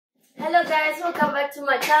Hello guys, welcome back to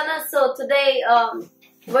my channel. So today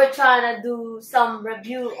we're trying to do some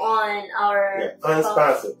review on our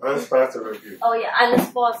unsponsored review. Oh yeah,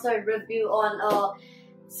 unsponsored review on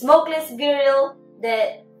smokeless grill,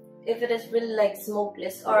 that if it is really like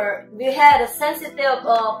smokeless, or we had a sensitive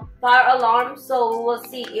fire alarm, so we will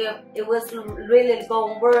see if it was really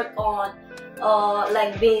gonna work on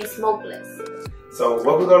like being smokeless. So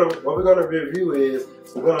what we're gonna review is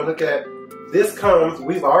we're gonna look at this.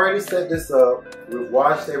 We've already set this up. We've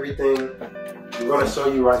washed everything. We're gonna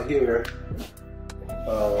show you right here.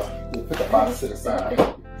 You put the box to the side.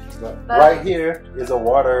 But right here is a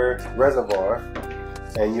water reservoir,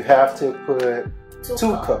 and you have to put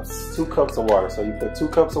two cups of water. So you put 2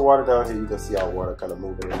 cups of water down here. You can see our water kind of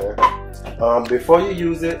moving in there. Before you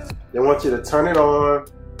use it, they want you to turn it on.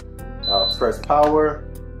 Press power.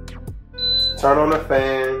 Turn on the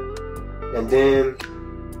fan, and then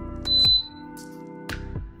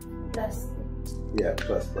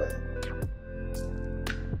plus button.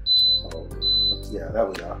 Oh, yeah, there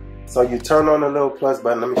we go. So you turn on the little plus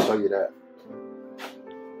button. Let me show you that.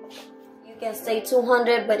 You can say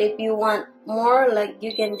 200, but if you want more, like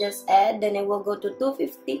you can just add, then it will go to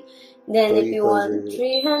 250. Then if you want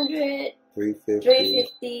 300,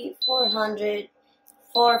 350, 400,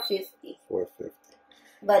 450.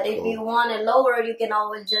 But if you want it lower, you can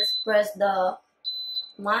always just press the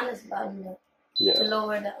minus button to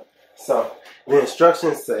lower down. So the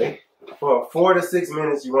instructions say for 4 to 6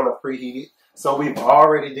 minutes you want to preheat it. So we've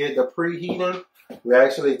already did the preheating. We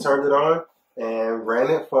actually turned it on and ran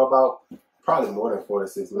it for about probably more than 4 to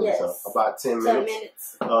 6 minutes. Yes. So about 10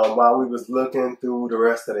 minutes. While we was looking through the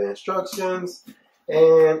rest of the instructions.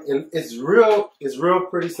 And it's real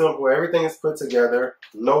pretty simple. Everything is put together.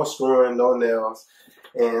 No screwing, no nails.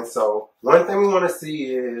 And so one thing we want to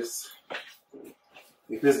see is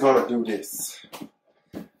if it's going to do this.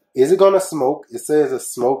 Is it going to smoke? It says a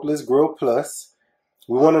Smokeless Grill Plus.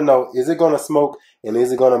 We want to know, is it going to smoke, and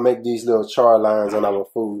is it going to make these little char lines on our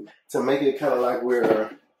food to make it kind of like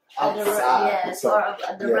we're outside.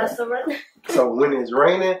 At the restaurant. So when it's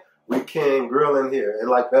raining, we can grill in here. And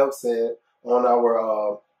like Bev said, on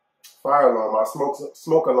our fire alarm, our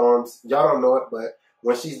smoke alarms, y'all don't know it, but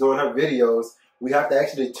when she's doing her videos, we have to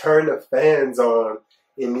actually turn the fans on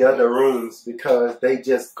in the other rooms because they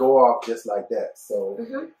just go off just like that. So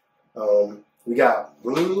we got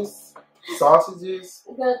wings, sausages.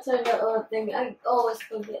 I'm gonna turn the other thing. I always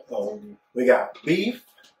forget. We got beef.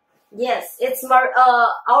 Yes, it's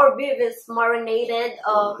our beef is marinated.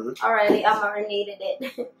 Already I marinated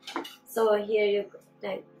it. So here you go.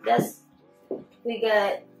 We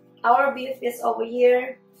got our beef is over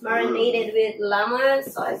here, marinated with lemon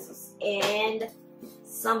sauces and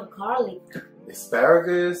some garlic,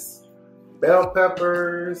 asparagus, bell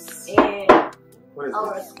peppers, and what is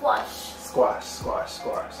our this? Squash,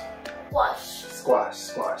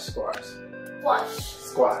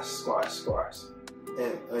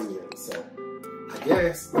 and onions. So I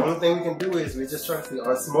guess the only thing we can do is we just try to see,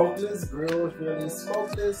 are smokeless grills really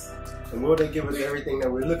smokeless, and will they give us everything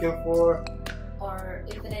that we're looking for, or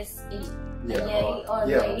if it is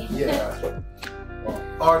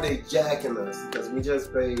are they jacking us? Because we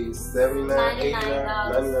just paid $79,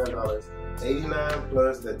 $99, $89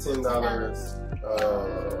 plus the $10.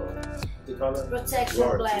 What do you call it? Protection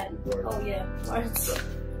plan. Oh yeah. So,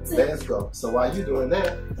 let's go. So while you doing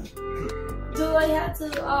that, do I have to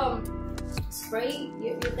spray?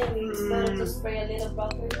 You think it's better to spray a little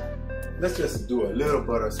butter? Let's just do a little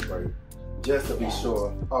butter spray, just to be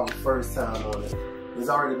sure. Our first time on it. It's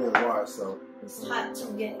already been washed, so it's hot to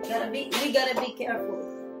get. We gotta be careful.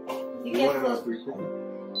 You get cool.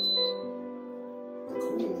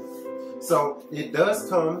 So it does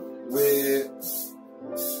come with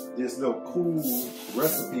this little cool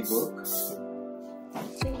recipe book.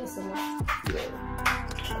 Thank you so much.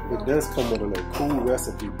 It does come with a little cool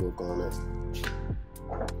recipe book on it,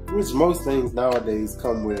 which most things nowadays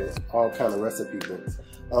come with all kind of recipe books.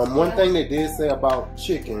 One thing they did say about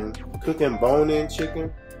chicken, cooking bone-in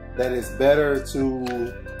chicken, that it's better to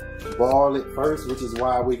boil it first, which is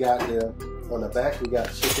why we got on the back, we got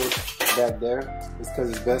chicken back there. It's because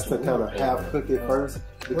it's best to kind of half cook it first,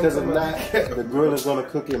 because if not, the grill is going to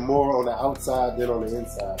cook it more on the outside than on the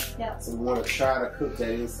inside. Yeah. So we want to try to cook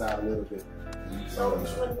that inside a little bit. So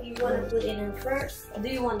which one do you want to put in first? Do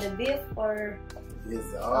you want the beef or?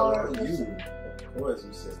 It's all on you. Of course,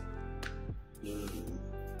 you said.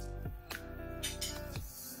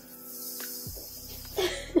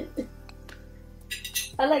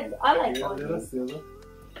 I like I hear a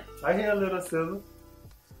little sizzle.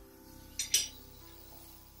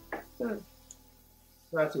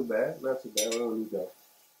 Not too bad. Where will we go?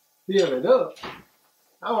 fill it up.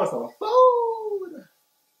 I want some food.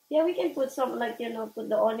 Yeah, we can put some, like, you know, put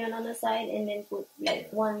the onion on the side and then put like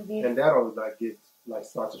one beef. And that'll like get like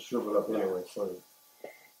start to shrivel up anyway. So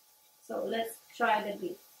let's try the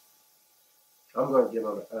beef. I'm gonna get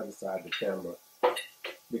on the other side of the camera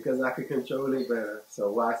because I can control it better.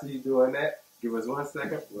 So while I see you doing that, give us 1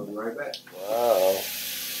 second. We'll be right back. Wow.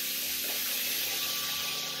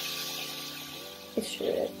 It's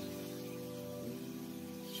shredded.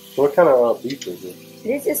 What kind of beef is it?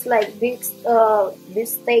 This is like beef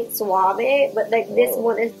steak suave, but like this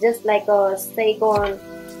one is just like a steak on,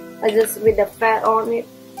 just with the fat on it,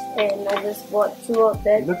 and I just bought 2 of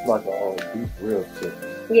them. It looks like a beef real chicken.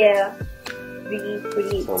 Yeah,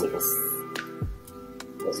 pretty tasty.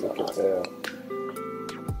 That's what I can tell.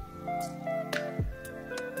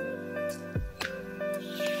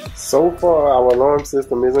 So far, our alarm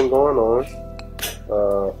system isn't going on,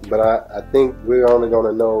 but I think we're only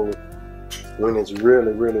gonna know when it's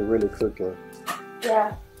really cooking.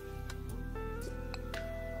 Yeah.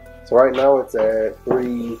 So right now it's at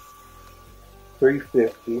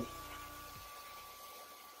 350.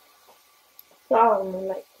 So I don't know,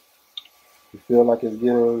 like. You feel like it's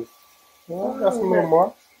getting, well, got some little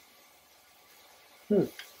marks. So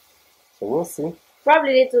we'll see.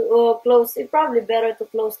 Probably need to close. It's probably better to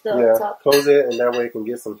close the top. Close it, and that way it can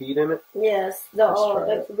get some heat in it. Yes,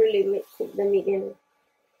 that's really cook the meat in it.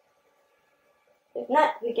 If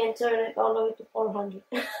not, we can turn it all the way to 400.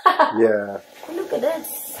 Yeah. Look at that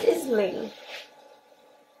sizzling.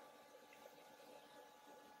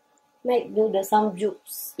 Might do some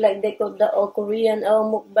jukes like they call the Korean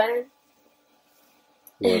mukbang.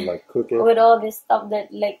 Yeah, like cooking. With all this stuff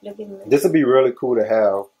that like looking. This would be really cool to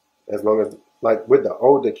have, as long as like with the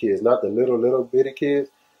older kids, not the little bitty kids,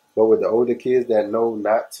 but with the older kids that know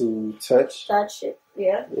not to touch it.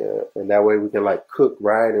 Yeah. Yeah, and that way we can like cook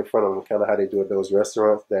right in front of them, kind of how they do at those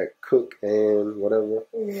restaurants that cook and whatever.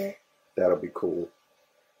 Yeah. That'll be cool.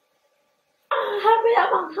 Hurry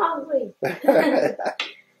up! I'm hungry.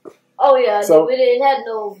 Oh yeah, so, we didn't have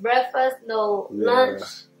no breakfast, no lunch.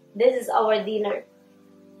 This is our dinner.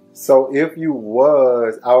 So if you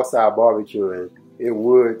was outside barbecuing, it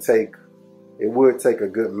would take a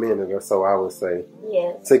good minute or so, I would say.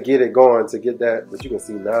 Yes. To get it going, to get that, but you can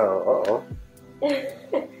see now,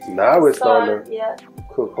 now it's starting to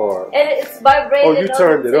cook hard. And it's vibrating. Oh, you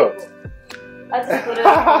turned it up. I just put it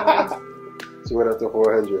up. She went up to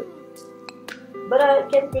 400. But I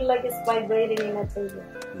can feel like it's vibrating in the table.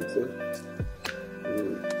 You see?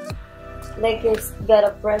 Like it's got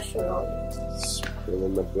a pressure on it.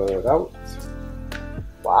 Spilling the blood out.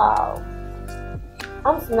 Wow.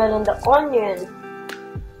 I'm smelling the onion.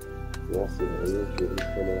 Yes, it is.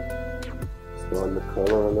 It's starting to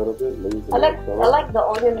color a little bit. I like the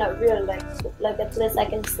onion, not real. Like at least I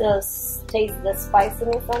can still taste the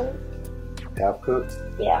spiciness on it. Half cooked?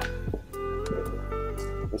 Yeah.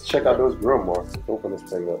 Let's check out those grill marks. Open this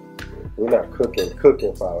thing up. We're not cooking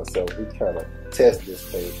for ourselves. We kind of test this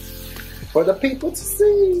thing for the people to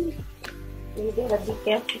see. You gotta be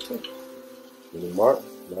careful too. Any mark?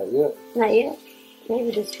 Not yet. Not yet.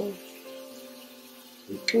 Maybe this one.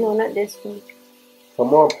 No, not this one.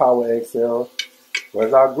 Come on, PowerXL.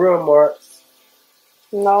 Where's our grill marks?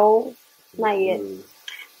 No, not yet.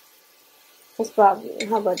 That's probably.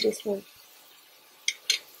 How about this one?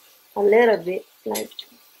 A little bit, like.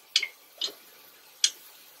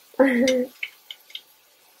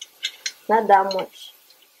 Not that much.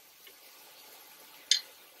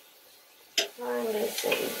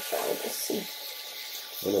 Let's see.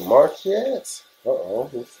 Any marks yet?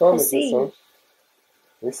 We're starting to get some.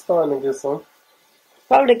 We're starting to get some.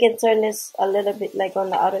 Probably can turn this a little bit like on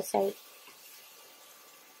the other side.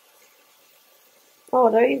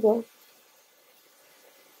 Oh, there you go.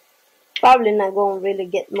 Probably not going to really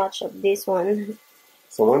get much of this one.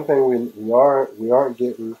 So one thing we aren't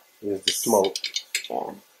getting is the smoke.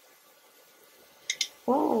 Yeah.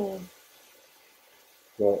 Oh.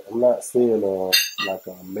 But I'm not seeing like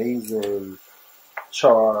an amazing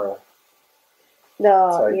char.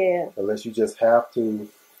 Yeah. Unless you just have to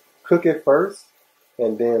cook it first,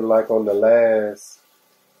 and then like on the last,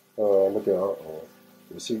 look at her.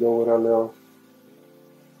 Did she go with her now?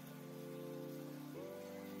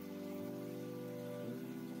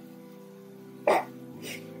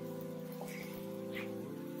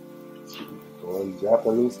 Going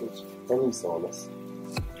Japanese on us.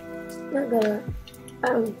 Not gonna.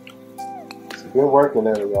 She's been working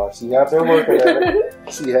at it, y'all. She have been working at it.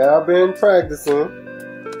 She have been practicing.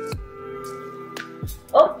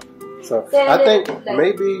 Oh. So I think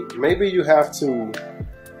maybe you have to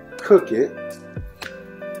cook it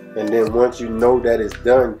and then once you know that it's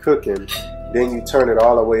done cooking, then you turn it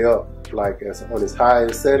all the way up, like on its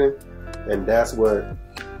highest setting, and that's what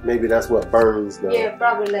burns the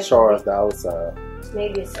probably like chars the outside.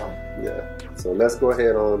 Maybe so. Yeah. So let's go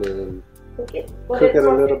ahead on and cook it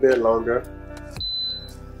a little bit longer.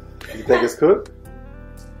 You think it's cooked?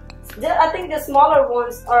 I think the smaller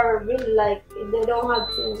ones are really like, they don't have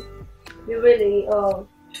to be really, I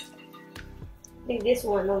think this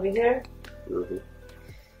one over here,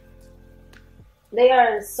 they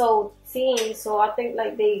are so thin, so I think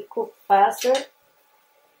like they cook faster,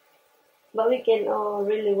 but we can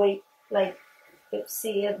really wait, like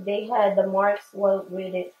see if they had the marks well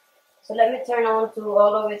with it. So let me turn on to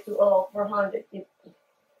all the way to 450.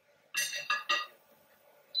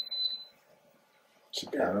 She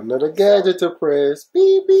got another gadget to press.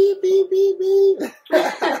 Beep, beep, beep, beep, beep.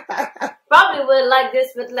 Probably would like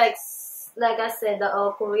this with like I said,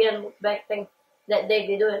 the Korean mukbang thing that they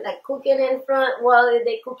be doing, like cooking in front while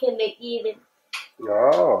they cooking, they eating.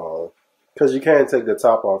 Oh, because you can take the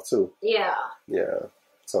top off too. Yeah. Yeah.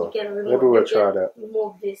 So maybe we'll try that.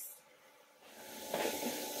 Remove this.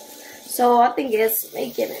 So I think it's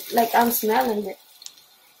making it. Like I'm smelling it.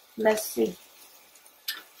 Let's see.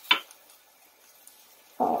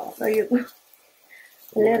 Oh, so you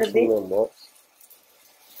a little bit.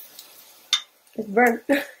 It's burnt.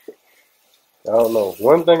 I don't know.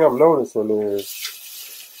 One thing I'm noticing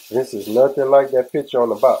is this is nothing like that picture on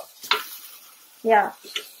the box. Yeah.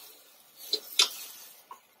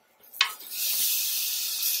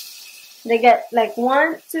 They get like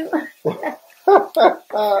 1, 2.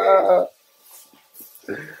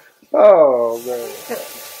 Oh man.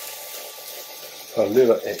 A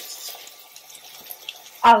little X.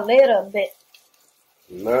 A little bit.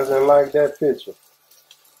 Nothing like that picture.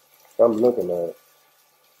 I'm looking at it.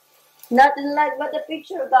 Nothing like but the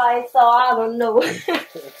picture, guys, so I don't know.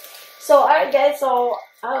 So alright guys, so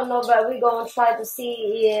I don't know, but we're gonna try to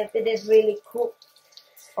see if it is really cooked.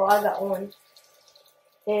 Oh, I got one.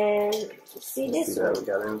 And see this one. That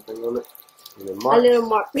got anything on it? A little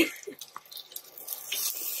mark. That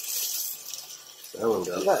one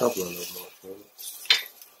got a couple of those marks on it.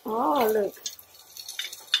 Oh, look.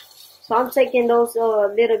 So I'm taking those little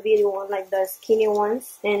bitty ones, like the skinny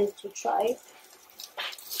ones, and to try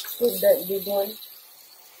with the big one.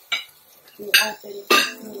 You open it.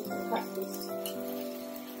 Practice.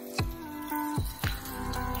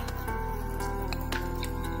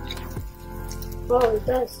 Oh, it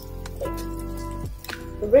does.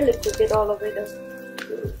 It really cook it all the way though.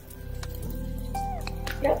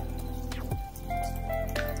 Yep.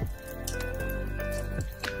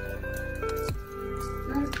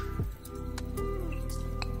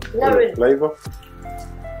 Not really. Flavor?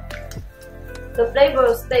 The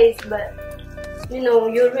flavor stays, but you know,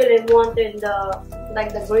 you're really wanting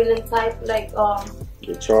the grilling type, like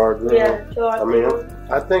the char grill. Yeah, char grill.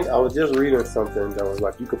 I think I was just reading something that was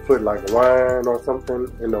like you could put like wine or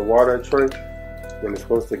something in the water tray, and it's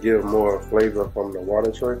supposed to give more flavor from the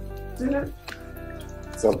water tray.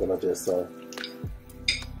 Something I just saw.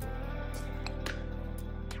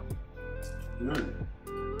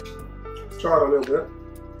 Char a little bit.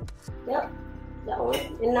 Yep, that one.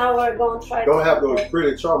 And now we're going to try. Don't have those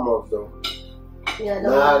pretty char marks though. Yeah,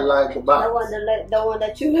 not like the box. The one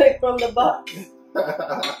that you make from the box. I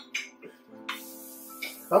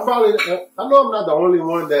know I'm not the only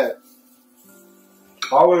one that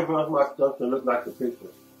always wants my stuff to look like the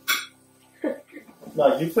picture.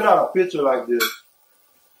 Like you put out a picture like this.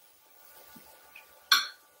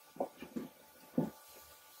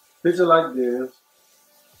 Picture like this.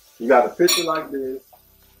 You got a picture like this.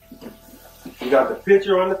 You got the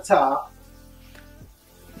picture on the top.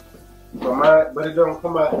 But it don't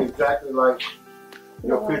come out exactly like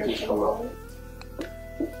your pictures come out.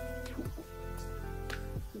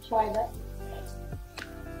 Try that.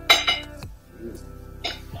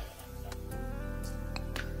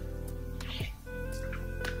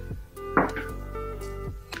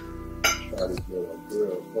 Try this little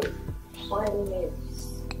grill first. 20 minutes.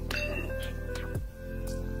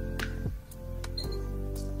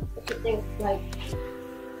 What you think? Like,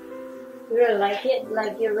 you really like it?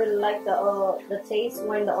 Like you really like the taste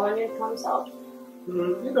when the onion comes out?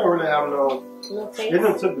 You don't really have no taste. It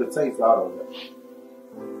done took the taste out of it.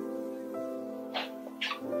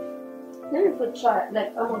 Let me try it. Like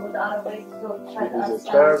I'm gonna go the other way to go try the other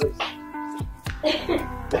asparagus.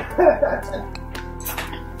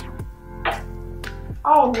 I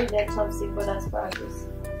don't need that chopstick for the asparagus.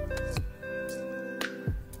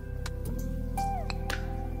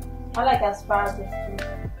 I like asparagus too.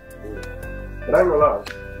 But I ain't gonna lie,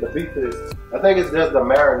 the beef is, I think it's just the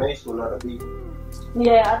marination of the beef.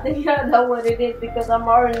 Yeah, I think that's what it is because I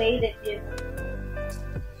marinated it.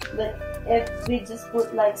 But if we just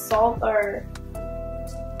put like salt or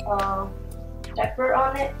pepper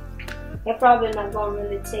on it, it's probably not gonna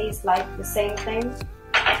really taste like the same thing.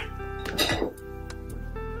 I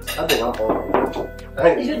think I'm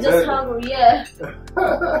hungry. You're just hungry, yeah.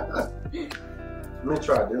 Let me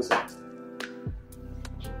try this one.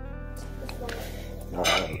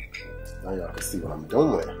 Alright, now y'all can see what I'm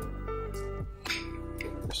doing.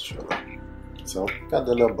 Let's try. So, got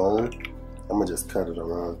the little bone. I'm gonna just cut it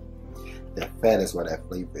around. That fat is where that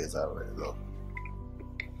flavor is, I already know.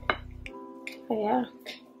 Yeah.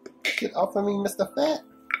 Get off of me, Mr. Fat.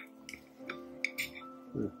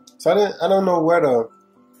 So I don't know where the,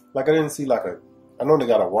 like I didn't see like a, I know they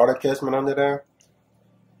got a water catchment under there.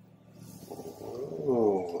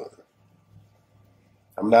 Ooh.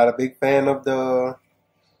 I'm not a big fan of the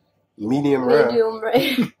medium rare. Medium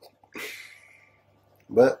rare.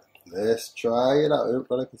 But let's try it out.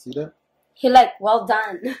 Everybody can see that? He like well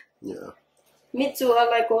done. Yeah. Me too, I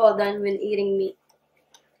like well done when eating meat.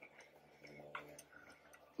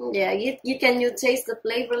 Yeah, you taste the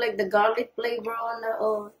flavor, like the garlic flavor on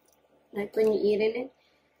the like when you're eating it,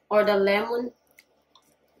 or the lemon.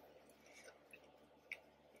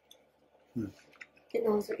 You can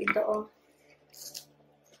also eat the all.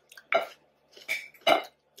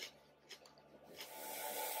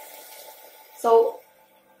 So,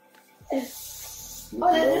 oh,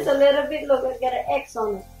 there's a little bit. Look, I got an X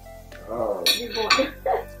on it. Oh.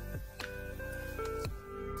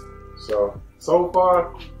 So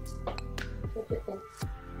far,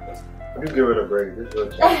 you give it a break. This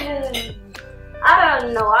is I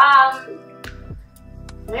don't know.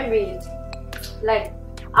 Maybe like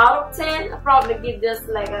out of 10, I probably give this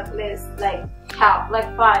like at least like half,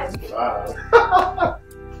 like 5. Wow.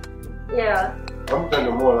 Yeah. I'm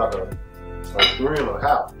thinking more like a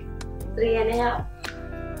 3.5. 3.5.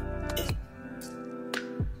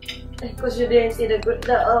 Because you didn't see the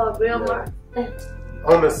grill mark.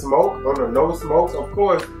 On the smoke, on the no smoke, of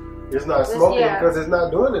course, it's not smoking because it's not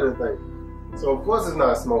doing anything. So of course it's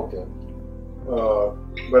not smoking.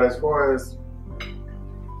 But as far as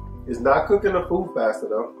it's not cooking the food fast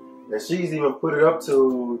enough, and she's even put it up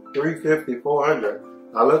to 350, 400.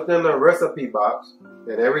 I looked in the recipe box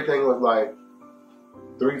and everything was like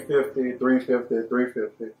 350, 350,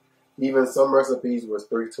 350. Even some recipes was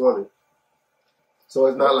 320. So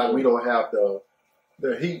it's not like we don't have the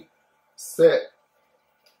heat set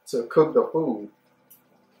to cook the food.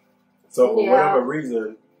 So for whatever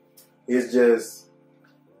reason, it's just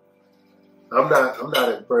I'm not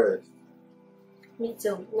impressed. Me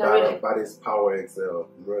too. By this PowerXL.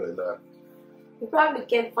 I'm really not. You probably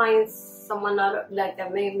can find some another, like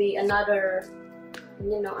maybe another,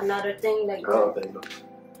 another thing like. I don't think so.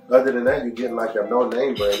 Other than that, you're getting like a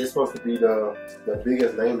no-name brand. It's supposed to be the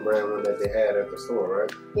biggest name brand one that they had at the store,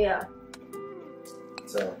 right? Yeah.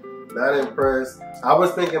 So, not impressed. I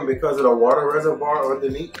was thinking because of the water reservoir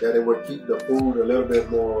underneath that it would keep the food a little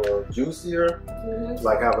bit more juicier,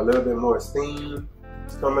 like have a little bit more steam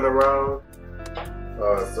coming around.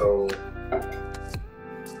 So,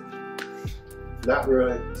 not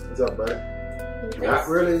really. What's up, buddy? Not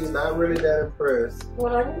really that impressed.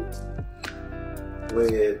 What are you?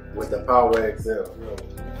 With the PowerXL.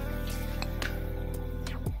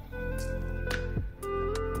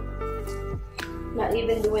 Not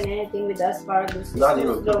even doing anything with the asparagus. Not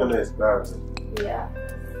even cooking the asparagus. Yeah.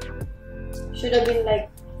 Should have been like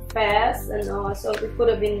fast and so it could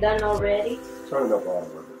have been done already. Turn it up all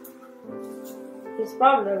over. It's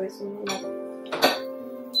probably everything.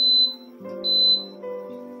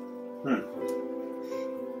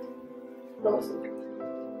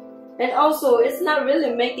 And also, it's not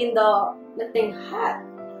really making the thing hot.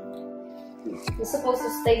 It's supposed to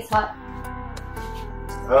stay hot.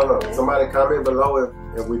 I don't know. Yeah. Somebody comment below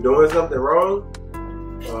if we're doing something wrong.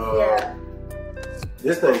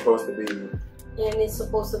 This thing's supposed to be. And it's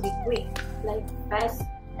supposed to be quick, like fast.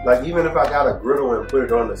 Like even if I got a griddle and put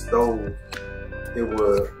it on the stove, it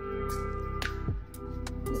would.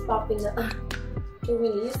 It's popping up.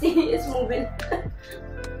 You see, it's moving.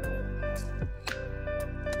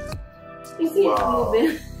 You see, it's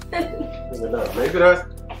moving.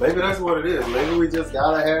 Maybe that's what it is. Maybe we just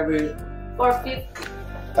gotta have it. 450.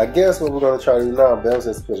 I guess what we're gonna try to do now, Bell,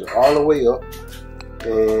 is put it all the way up,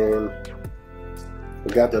 and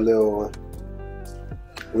we got the little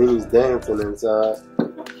wings dancing inside.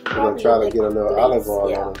 We're gonna try to get a little olive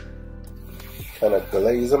oil on them, kind of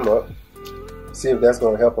glaze them up. See if that's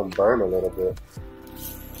gonna help them burn a little bit.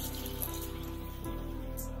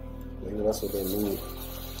 Maybe that's what they need.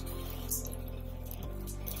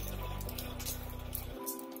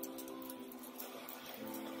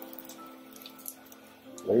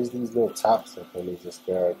 Raise these little tops up on these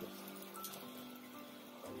asparagus.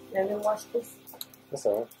 Let me wash this. That's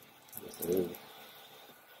all right. Yes, it is.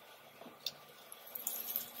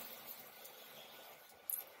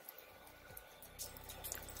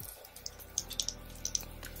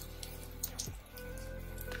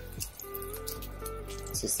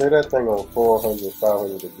 So say that thing on 400,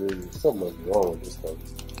 500 degrees. Something's wrong with this thing.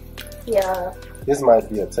 Yeah. This might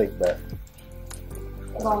be a take back.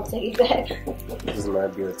 Don't take it back. This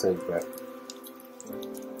might be a take back.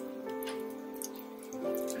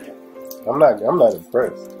 I'm not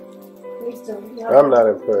impressed. Me too. Yeah. I'm not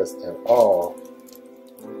impressed at all.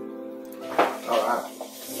 Alright.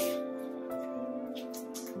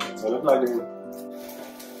 So it looks like it.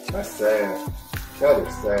 That's sad. That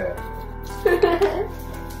is sad.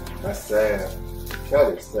 That's sad. That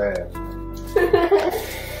is sad.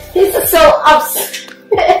 He's so upset.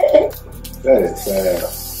 That is sad.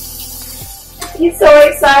 He's so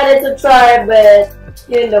excited to try, but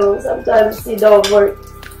you know, sometimes it don't work.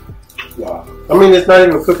 Wow. I mean, it's not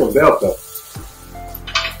even cooking bell pepper.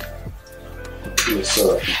 Let me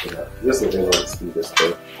show people that. This is going to see this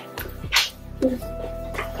thing.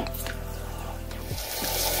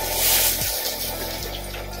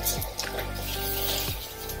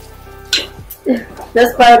 The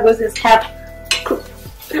asparagus is half cooked.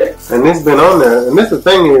 And it's been on there. And this the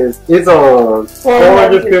thing is, it's on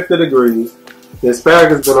 450 degrees. The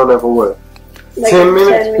asparagus been on there for what? Like 10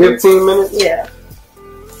 minutes? 15 minutes? Yeah.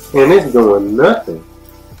 And it's doing nothing.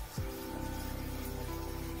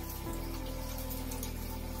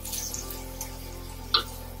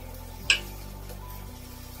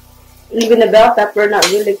 Even the bell pepper not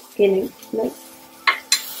really cooking. Like,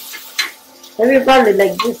 everybody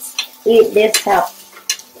like just eat this half.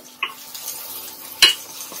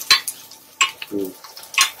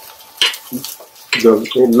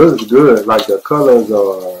 It looks good. Like the colors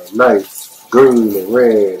are nice. Green and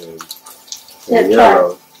red and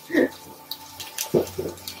yellow.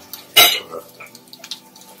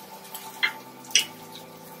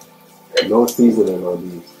 No seasoning on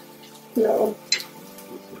these. No.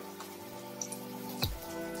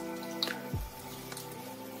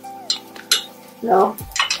 No.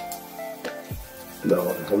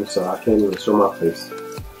 No, I'm sorry. I can't even show my face.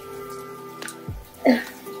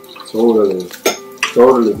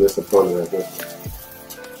 Totally disappointed at this.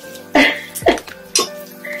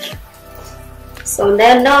 So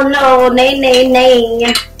no,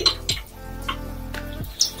 nay.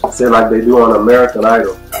 Say like they do on American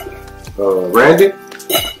Idol. Randy?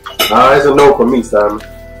 It's a no for me, Simon.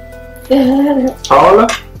 Paula?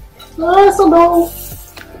 It's a no.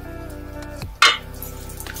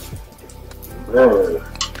 Man.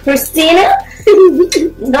 Christina?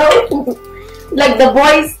 No. Like the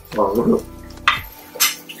boys. Oh,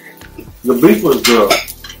 the beef was good,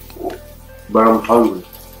 but I'm hungry.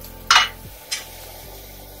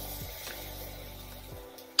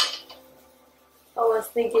 I was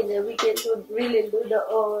thinking that we can really do the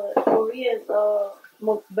Korean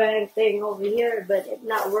mukbang thing over here, but it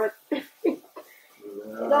not work. It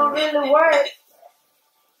don't really work.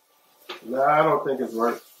 Nah, I don't think it's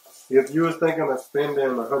worth. If you was thinking of spending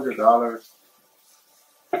 $100,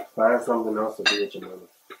 find something else to do with your money.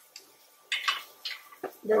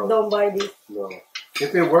 Just don't buy this. No.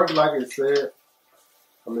 If it worked like it said,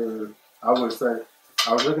 I mean, I would say,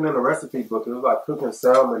 I was looking in the recipe book, it was like cooking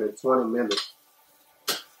salmon in 20 minutes.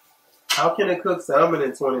 How can it cook salmon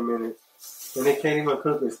in 20 minutes and it can't even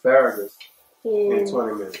cook asparagus in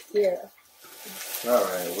 20 minutes? Yeah.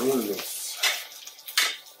 Alright, wings.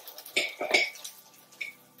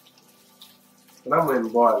 And I went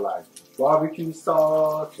and bought like barbecue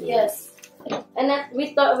sauce. Yes. And then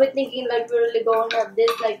we're thinking like we're really gonna have this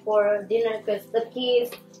like for dinner because the kids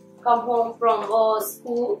come home from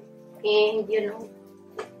school and you know,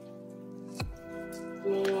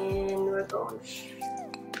 and we're going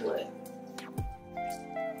where?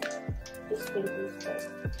 Just think this way.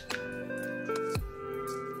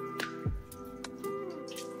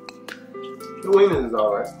 The wings is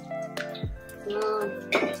alright.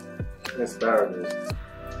 Asparagus.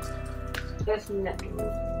 That's nothing.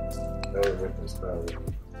 Asparagus.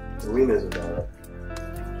 The wings is alright.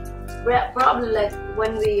 Probably like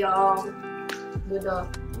when we do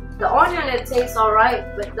the onion, it tastes alright,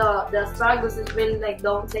 but the asparagus is really like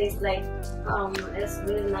don't taste like it's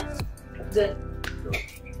really not good.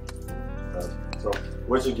 So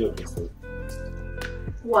what'd you give this thing?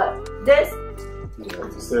 What? This? Yeah,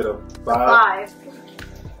 you said a 5. 5.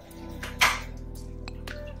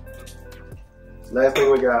 Last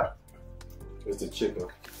thing we got is the chicken.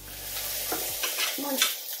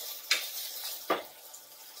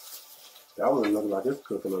 That one looks like it's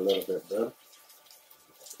cooking a little bit better.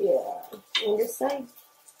 Yeah, on this side,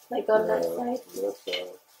 like on that side. That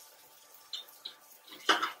side.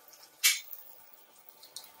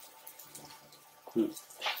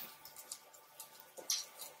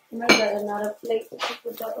 I got another plate to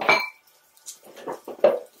put that on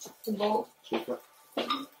the bowl. Super.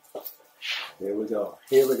 Here we go.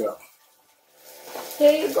 Here we go.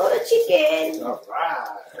 Here you go, the chicken. All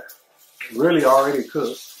right. Really already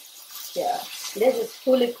cooked. Yeah, this is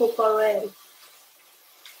fully cooked already.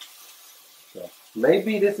 So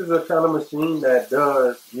maybe this is a kind of machine that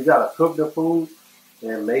does, you gotta cook the food,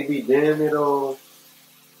 and maybe then you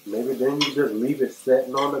just leave it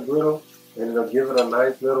setting on the griddle, and it'll give it a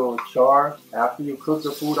nice little char after you cook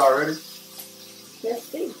the food already. Let's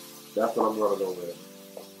see. That's what I'm gonna go with.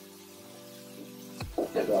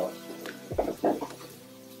 So,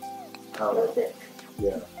 that's it.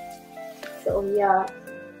 Yeah. So yeah.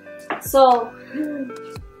 So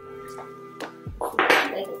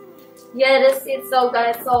yeah, that's it. So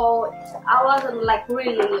guys, so I wasn't like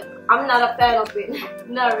really, I'm not a fan of it.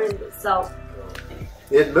 Not really. So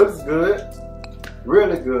it looks good,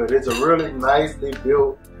 really good. It's a really nicely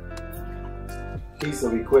built piece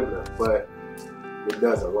of equipment, but it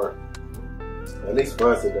doesn't work. At least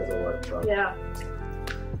for us, it doesn't work. So. Yeah.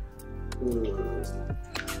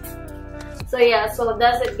 So yeah, so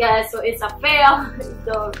that's it, guys. So it's a fail.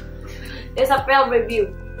 So it's a fail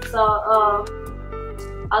review. So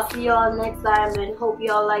I'll see y'all next time, and hope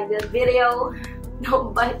y'all like this video.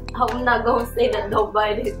 Don't bite. I'm not gonna say that don't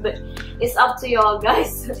bite it, but it's up to y'all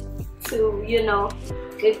guys to, you know,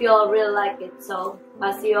 if y'all really like it. So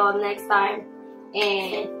I'll see y'all next time,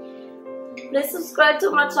 and please subscribe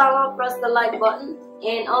to my channel, press the like button,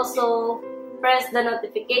 and also press the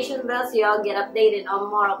notification bell so y'all get updated on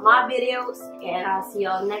more of my videos. And I'll see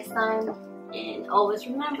y'all next time, and always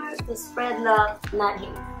remember to spread love, not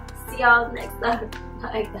hate. See y'all next time.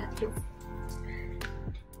 Bye guys.